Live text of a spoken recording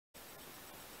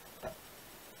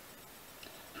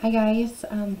Hi guys,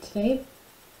 today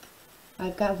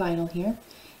I've got Vinyl here,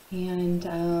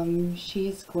 and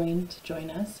she's going to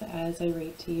join us as I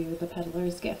read to you The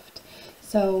Peddler's Gift.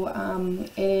 So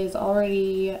it is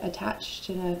already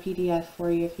attached in a PDF for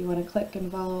you if you want to click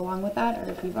and follow along with that,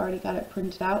 or if you've already got it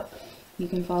printed out, you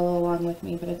can follow along with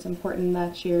me, but it's important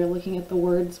that you're looking at the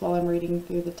words while I'm reading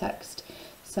through the text.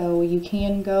 So you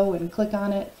can go and click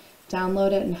on it,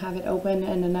 download it, and have it open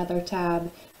in another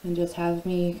tab, and just have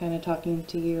me kind of talking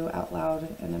to you out loud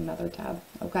in another tab,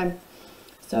 okay?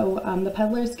 So The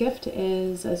Peddler's Gift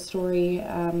is a story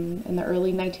in the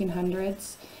early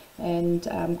 1900s, and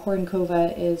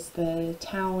Kornkova is the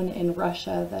town in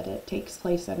Russia that it takes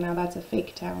place in. Now that's a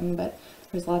fake town, but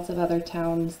there's lots of other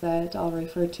towns that I'll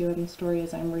refer to in the story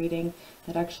as I'm reading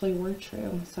that actually were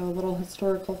true. So a little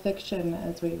historical fiction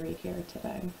as we read here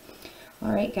today.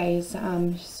 Alright guys,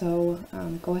 go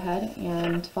ahead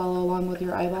and follow along with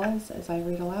your eyeballs as I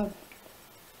read aloud.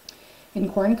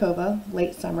 In Kornkova,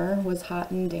 late summer was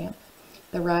hot and damp.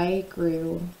 The rye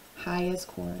grew high as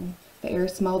corn. The air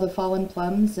smelled of fallen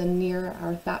plums, and near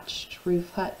our thatched roof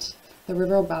hut, the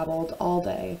river babbled all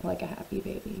day like a happy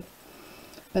baby.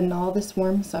 But in all this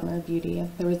warm summer beauty,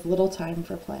 there was little time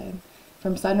for play.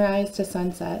 From sunrise to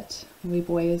sunset, we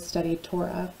boys studied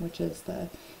Torah, which is the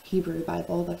Hebrew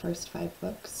Bible, the first 5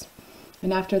 books.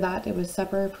 And after that, it was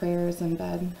supper, prayers, and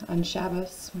bed on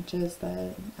Shabbos, which is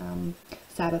the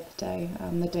Sabbath day,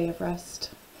 the day of rest.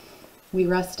 We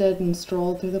rested and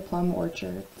strolled through the plum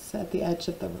orchards at the edge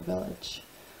of the village.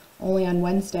 Only on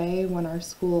Wednesday, when our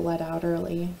school let out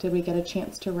early, did we get a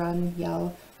chance to run,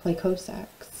 yell, play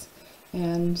Cossacks,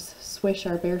 and swish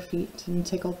our bare feet in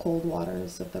tickle cold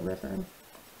waters of the river.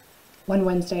 One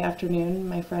Wednesday afternoon,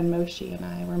 my friend Moshe and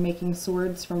I were making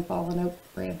swords from fallen oak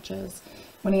branches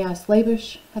when he asked,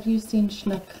 "Labush, have you seen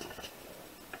Schnook?"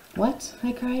 "What?"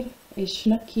 I cried. "Is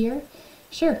Schnook here?"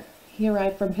 "Sure. He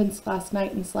arrived from Pinsk last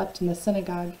night and slept in the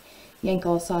synagogue.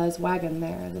 Yankel saw his wagon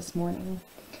there this morning."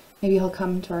 "Maybe he'll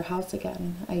come to our house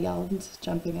again," I yelled,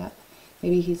 jumping up.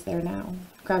 "Maybe he's there now."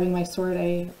 Grabbing my sword,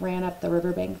 I ran up the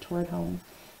riverbank toward home.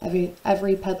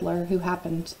 Every peddler who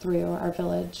happened through our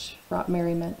village brought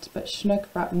merriment, but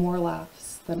Schnook brought more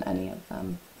laughs than any of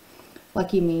them.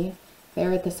 Lucky me,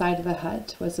 there at the side of the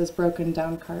hut was his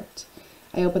broken-down cart.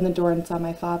 I opened the door and saw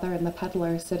my father and the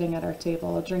peddler sitting at our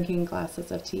table, drinking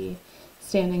glasses of tea.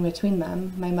 Standing between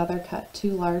them, my mother cut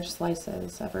 2 large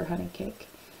slices of her honey cake.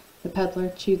 The peddler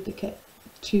chewed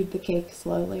the cake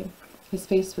slowly. His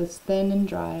face was thin and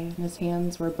dry, and his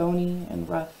hands were bony and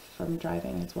rough from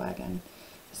driving his wagon.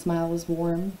 His smile was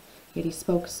warm, yet he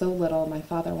spoke so little, my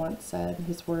father once said,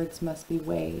 his words must be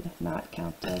weighed, not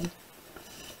counted.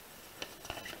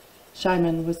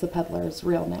 Shimon was the peddler's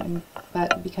real name,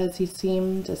 but because he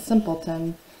seemed a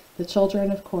simpleton, the children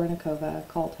of Kornikova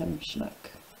called him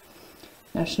Schnook.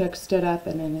 Now Schnook stood up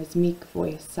and in his meek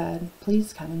voice said,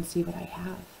 "Please come and see what I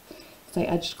have." As I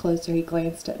edged closer, he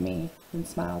glanced at me and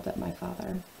smiled at my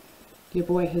father. "Your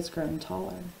boy has grown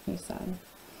taller," he said.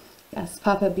 "Yes,"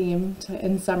 Papa beamed.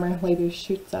 "In summer, Labush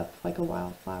shoots up like a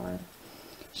wildflower."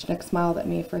 Schnook smiled at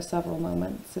me for several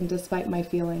moments, and despite my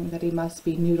feeling that he must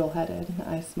be noodle-headed,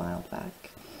 I smiled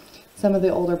back. Some of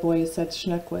the older boys said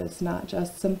Schnook was not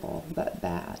just simple, but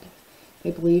bad.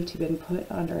 They believed he'd been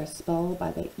put under a spell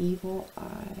by the evil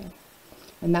eye,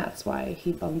 and that's why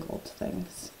he bungled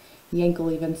things.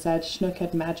 Yankel even said Schnook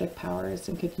had magic powers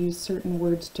and could use certain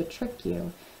words to trick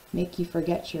you, make you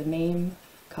forget your name,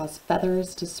 cause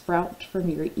feathers to sprout from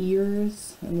your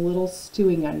ears, and little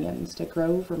stewing onions to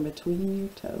grow from between your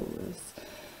toes.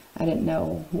 I didn't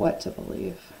know what to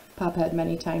believe. Papa had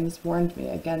many times warned me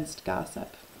against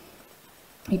gossip.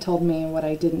 He told me what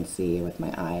I didn't see with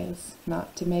my eyes,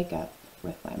 not to make up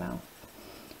with my mouth.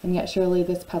 And yet surely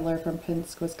this peddler from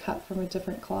Pinsk was cut from a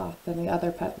different cloth than the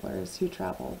other peddlers who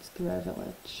traveled through our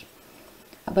village.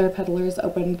 Other peddlers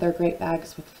opened their great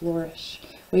bags with flourish,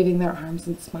 waving their arms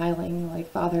and smiling like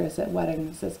fathers at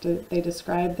weddings as they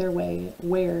described their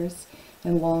wares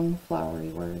in long, flowery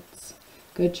words.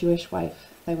 "Good Jewish wife,"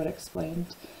 they would exclaim,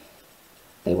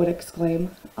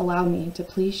 "allow me to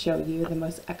please show you the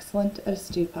most excellent of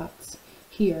stew pots.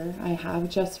 Here I have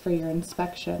just for your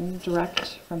inspection,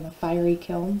 direct from the fiery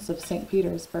kilns of St.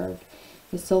 Petersburg,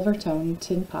 a silver-toned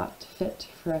tin pot fit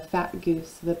for a fat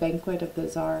goose of the banquet of the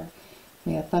Tsar.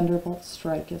 May a thunderbolt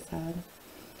strike his head."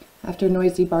 After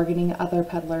noisy bargaining, other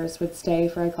peddlers would stay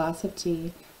for a glass of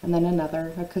tea, and then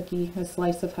another, a cookie, a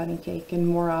slice of honey cake, and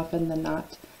more often than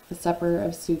not, a supper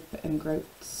of soup and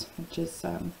groats, which is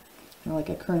like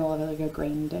a kernel of like a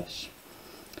grain dish.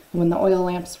 And when the oil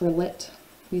lamps were lit,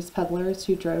 these peddlers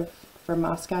who drove from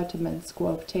Moscow to Minsk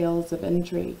wove tales of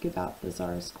intrigue about the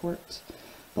Tsar's court.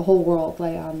 The whole world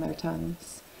lay on their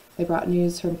tongues. They brought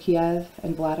news from Kiev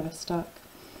and Vladivostok.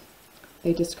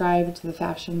 They described the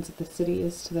fashions of the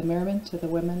cities, to the merriment of the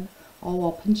women, all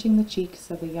while pinching the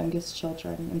cheeks of the youngest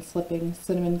children and slipping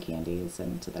cinnamon candies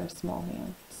into their small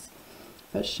hands.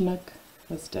 But Schnook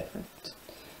was different.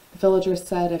 The villagers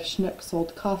said if Schnook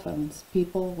sold coffins,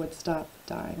 people would stop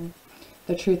dying.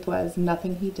 The truth was,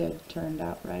 nothing he did turned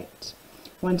out right.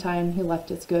 One time he left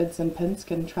his goods in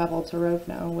Pinsk and traveled to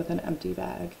Rovno with an empty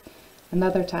bag.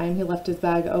 Another time he left his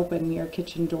bag open near a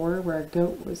kitchen door where a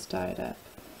goat was tied up.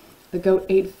 The goat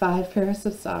ate 5 pairs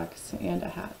of socks and a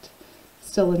hat.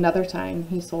 Still another time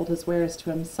he sold his wares to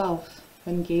himself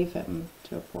and gave them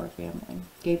to a poor family.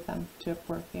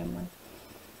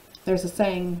 There's a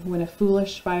saying, when a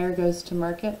foolish buyer goes to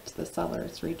market, the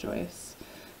sellers rejoice.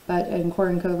 But in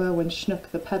Korenkova, when Schnook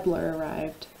the peddler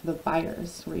arrived, the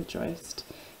buyers rejoiced.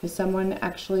 If someone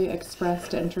actually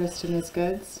expressed interest in his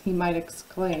goods, he might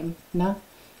exclaim, "No,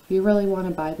 you really want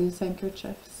to buy these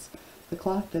handkerchiefs? The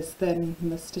cloth is thin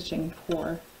and the stitching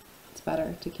poor. It's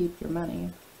better to keep your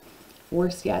money."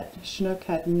 Worse yet, Schnook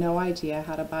had no idea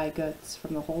how to buy goods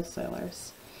from the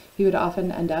wholesalers. He would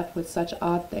often end up with such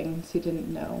odd things he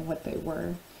didn't know what they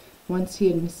were. Once he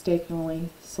had mistakenly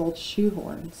sold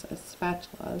shoehorns as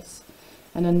spatulas,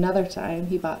 and another time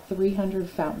he bought 300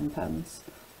 fountain pens,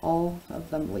 all of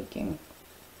them leaking.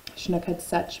 Schnook had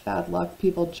such bad luck,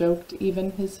 people joked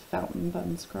even his fountain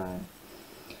pens cry.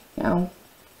 Now,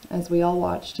 as we all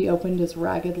watched, he opened his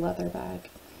ragged leather bag.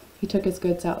 He took his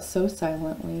goods out so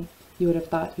silently, you would have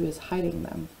thought he was hiding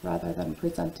them rather than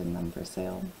presenting them for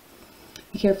sale.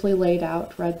 He carefully laid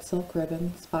out red silk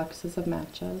ribbons, boxes of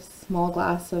matches, small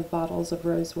glass of bottles of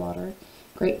rose water,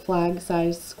 great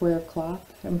flag-sized square of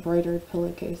cloth, embroidered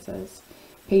pillowcases,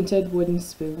 painted wooden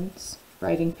spoons,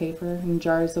 writing paper and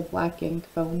jars of black ink,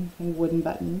 bone and wooden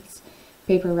buttons,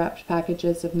 paper-wrapped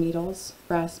packages of needles,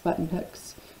 brass button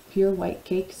hooks, pure white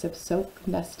cakes of soap,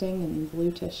 nesting, and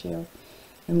blue tissue,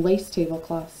 and lace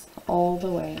tablecloths all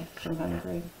the way from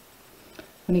Hungary.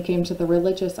 When he came to the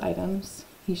religious items,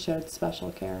 he showed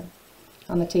special care.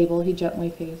 On the table, he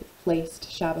gently placed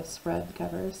Shabbos spread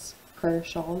covers, prayer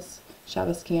shawls,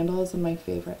 Shabbos candles, and my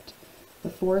favorite, the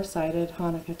 4-sided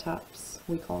Hanukkah tops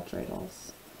we call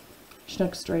dreidels.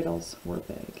 Schnook's dreidels were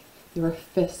big. They were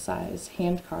fist-size,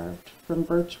 hand-carved from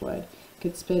birchwood,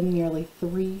 could spin nearly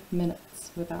 3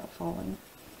 minutes without falling.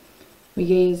 We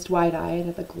gazed wide-eyed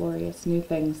at the glorious new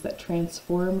things that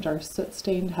transformed our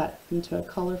soot-stained hut into a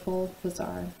colorful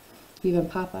bazaar. Even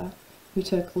Papa, who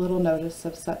took little notice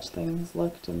of such things,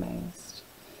 looked amazed.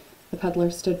 The peddler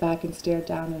stood back and stared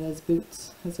down at his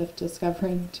boots, as if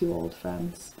discovering 2 old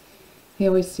friends. He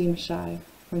always seemed shy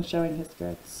when showing his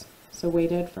goods, so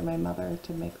waited for my mother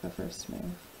to make the first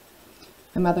move.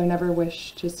 My mother never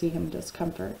wished to see him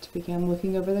discomfort, began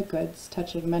looking over the goods,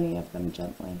 touching many of them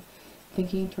gently,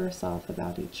 thinking to herself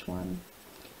about each one.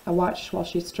 I watched while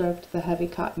she stroked the heavy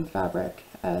cotton fabric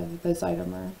of the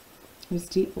Zeidemer. It was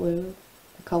deep blue,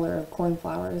 the color of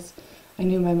cornflowers. I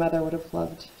knew my mother would have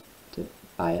loved to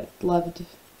buy it,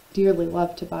 dearly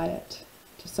loved to buy it,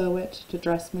 to sew it, to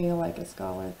dress me like a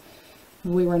scholar.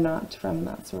 We were not from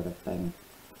that sort of thing.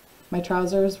 My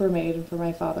trousers were made for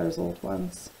my father's old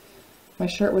ones. My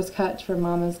shirt was cut from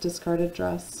Mama's discarded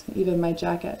dress. Even my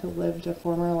jacket had lived a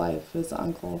former life as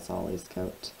Uncle Solly's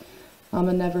coat.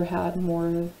 Mama never had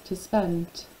more to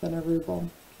spend than a ruble,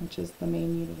 which is the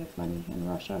main unit of money in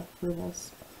Russia,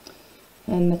 rubles.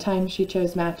 And the time she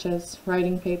chose matches,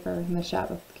 writing paper, and the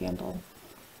Shabbat candle.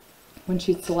 When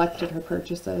she'd selected her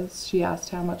purchases, she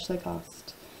asked how much they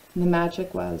cost, and the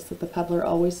magic was that the peddler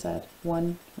always said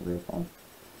 1 ruble.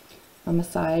 Mama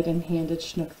sighed and handed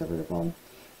Schnook the ruble.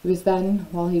 It was then,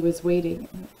 while he was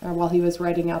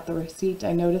writing out the receipt,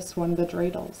 I noticed one of the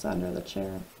dreidels under the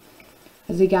chair.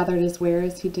 As he gathered his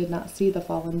wares, he did not see the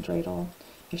fallen dreidel.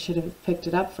 I should have picked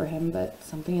it up for him, but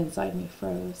something inside me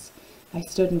froze. I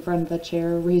stood in front of the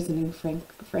chair, reasoning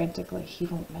frantically. He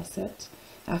won't miss it.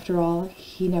 After all,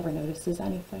 he never notices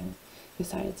anything.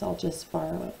 Besides, I'll just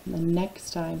borrow it, and the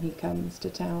next time he comes to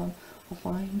town, I'll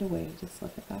find a way to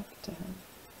slip it back to him.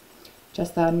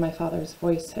 Just then my father's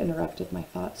voice interrupted my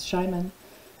thoughts. "Shimon,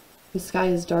 the sky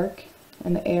is dark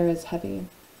and the air is heavy.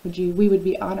 We would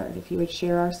be honored if you would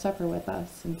share our supper with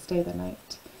us and stay the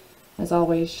night." As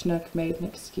always, Schnook made an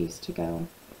excuse to go.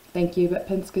 "Thank you, but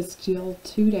Pinsk is still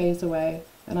 2 days away,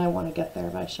 and I want to get there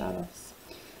by Shabbos."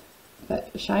 "But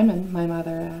Shimon," my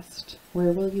mother asked,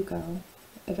 "where will you go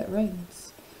if it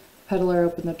rains?" Peddler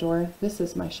opened the door. "This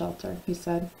is my shelter," he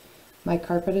said. "My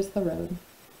carpet is the road.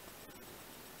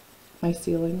 My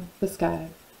ceiling, the sky.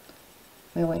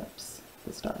 My lamps,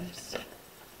 the stars."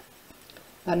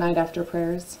 That night after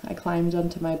prayers, I climbed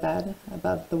onto my bed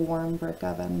above the warm brick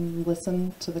oven and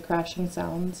listened to the crashing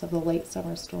sounds of the late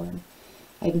summer storm.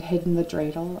 I'd hidden the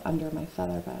dreidel under my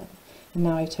feather bed, and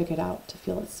now I took it out to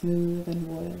feel it smooth and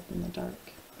wood in the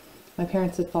dark. My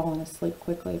parents had fallen asleep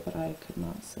quickly, but I could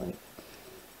not sleep.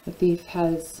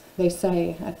 They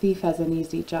say, a thief has an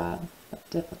easy job, but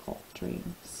difficult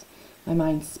dreams. My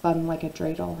mind spun like a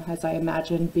dreidel as I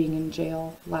imagined being in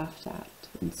jail, laughed at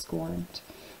and scorned.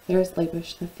 There's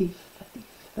Labush, the thief, the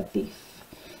thief, the thief.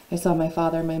 I saw my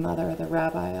father, my mother, the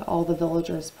rabbi, all the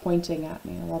villagers pointing at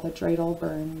me while the dreidel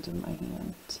burned in my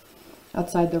hand.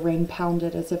 Outside, the rain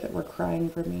pounded as if it were crying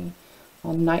for me,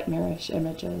 while nightmarish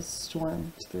images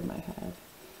stormed through my head.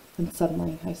 Then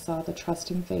suddenly I saw the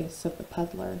trusting face of the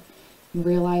peddler and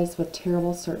realized with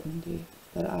terrible certainty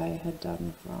that I had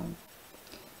done wrong.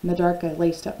 In the dark, I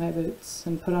laced up my boots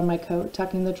and put on my coat.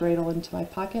 Tucking the dreidel into my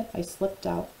pocket, I slipped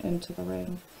out into the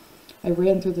rain. I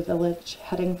ran through the village,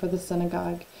 heading for the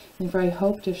synagogue, and for I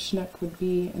hoped if Schnook would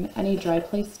be in any dry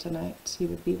place tonight, he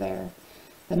would be there.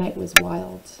 The night was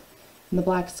wild. In the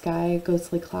black sky,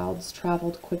 ghostly clouds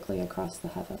traveled quickly across the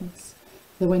heavens.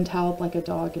 The wind howled like a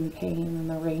dog in pain, and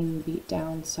the rain beat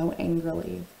down so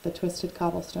angrily the twisted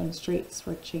cobblestone streets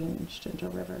were changed into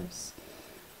rivers.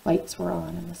 Lights were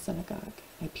on in the synagogue.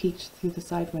 I peeked through the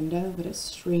side window, but it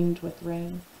streamed with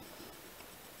rain.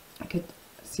 I could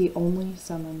see only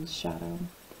someone's shadow.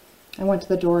 I went to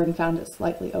the door and found it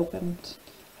slightly opened.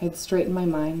 I had straightened my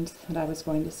mind that I was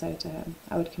going to say to him.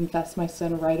 I would confess my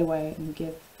sin right away and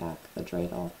give back the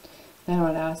dreidel. Then I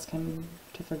would ask him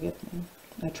to forgive me.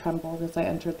 I trembled as I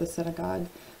entered the synagogue,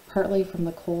 partly from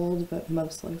the cold, but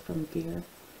mostly from fear.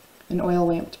 An oil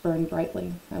lamp burned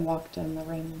brightly. I walked in, the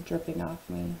rain dripping off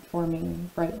me, forming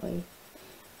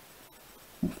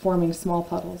small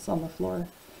puddles on the floor.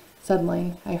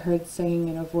 Suddenly, I heard singing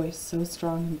in a voice so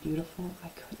strong and beautiful, I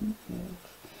couldn't move.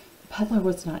 The peddler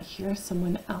was not here,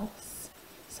 someone else.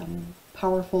 Some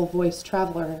powerful voiced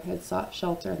traveler had sought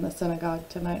shelter in the synagogue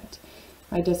tonight.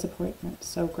 My disappointment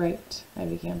so great, I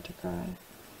began to cry.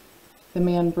 The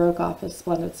man broke off his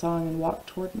splendid song and walked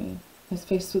toward me. His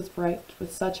face was bright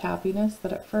with such happiness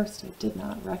that at first I did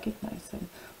not recognize him.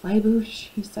 "Labush,"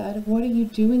 he said, "what are you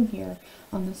doing here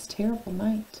on this terrible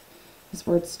night?" His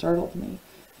words startled me.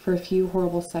 For a few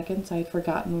horrible seconds I had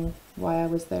forgotten why I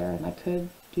was there, and I could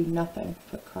do nothing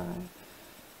but cry.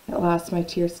 At last my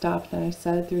tears stopped, and I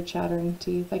said through chattering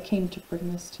teeth, "I came to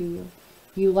bring this to you.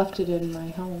 You left it in my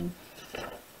home."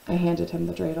 I handed him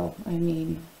the dreidel.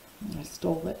 I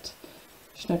stole it.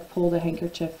 Schnook pulled a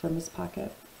handkerchief from his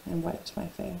pocket and wiped my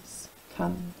face.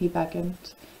 "Come," he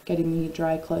beckoned, getting me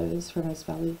dry clothes from his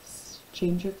valise.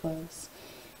 "Change your clothes."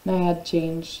 And I had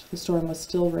changed. The storm was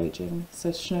still raging,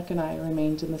 so Schnook and I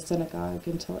remained in the synagogue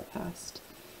until it passed.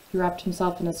 He wrapped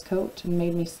himself in his coat and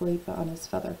made me sleep on his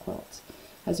feather quilt.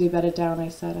 As we bedded down, I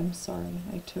said, "I'm sorry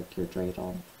I took your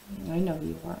dreidel." "I know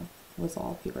you are," was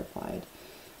all he replied.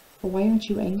 "But why aren't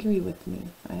you angry with me?"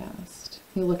 I asked.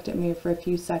 He looked at me for a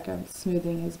few seconds,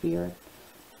 smoothing his beard.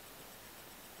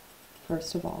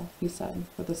 "First of all," he said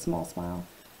with a small smile,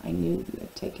 "I knew you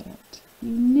had taken it." "You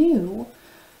knew?"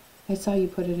 "I saw you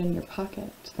put it in your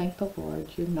pocket. Thank the Lord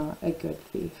you're not a good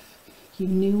thief." "You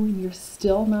knew and you're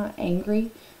still not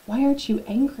angry? Why aren't you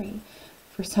angry?"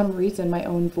 For some reason my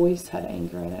own voice had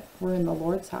anger in it. We're in the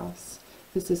Lord's house.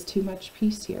 This is too much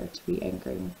peace here to be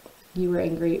angry. You were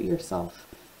angry at yourself.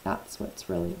 That's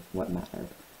what mattered.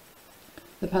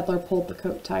 The peddler pulled the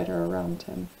coat tighter around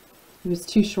him. He was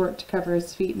too short to cover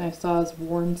his feet, and I saw his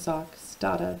worn socks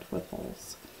dotted with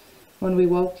holes. When we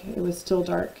woke, it was still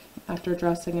dark. After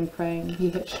dressing and praying, he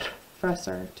hitched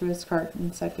Fresser to his cart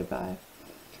and said goodbye.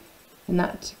 In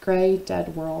that gray,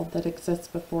 dead world that exists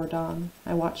before dawn,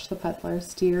 I watched the peddler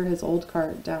steer his old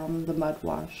cart down the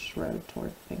mud-wash road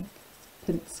toward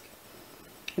Pinsk.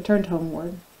 I turned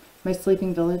homeward. My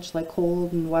sleeping village lay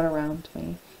cold and wet around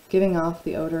me, giving off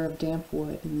the odor of damp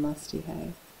wood and musty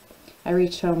hay. I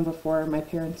reached home before my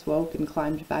parents woke and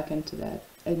climbed back into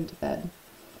bed.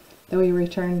 Though he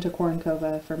returned to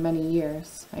Kornkova for many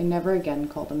years, I never again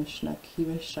called him Schnook. He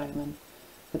was Shimon,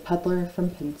 the peddler from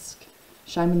Pinsk.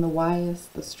 Shimon the wise,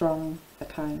 the strong, the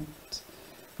kind,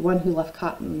 the one who left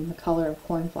cotton the color of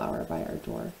cornflour by our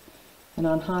door, and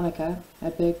on Hanukkah, a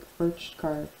big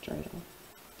birch-carved dreidel.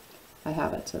 I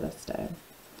have it to this day.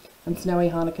 On snowy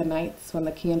Hanukkah nights, when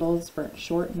the candles burnt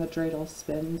short and the dreidel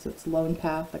spins its lone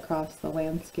path across the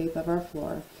landscape of our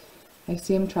floor, I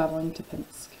see him traveling to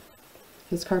Pinsk.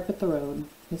 His carpet the road,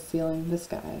 his ceiling the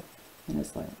sky, and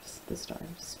his lamps the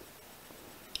stars.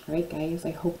 Alright guys,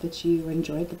 I hope that you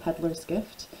enjoyed the Peddler's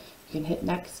Gift. You can hit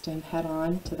next and head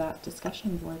on to that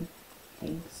discussion board.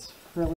 Thanks.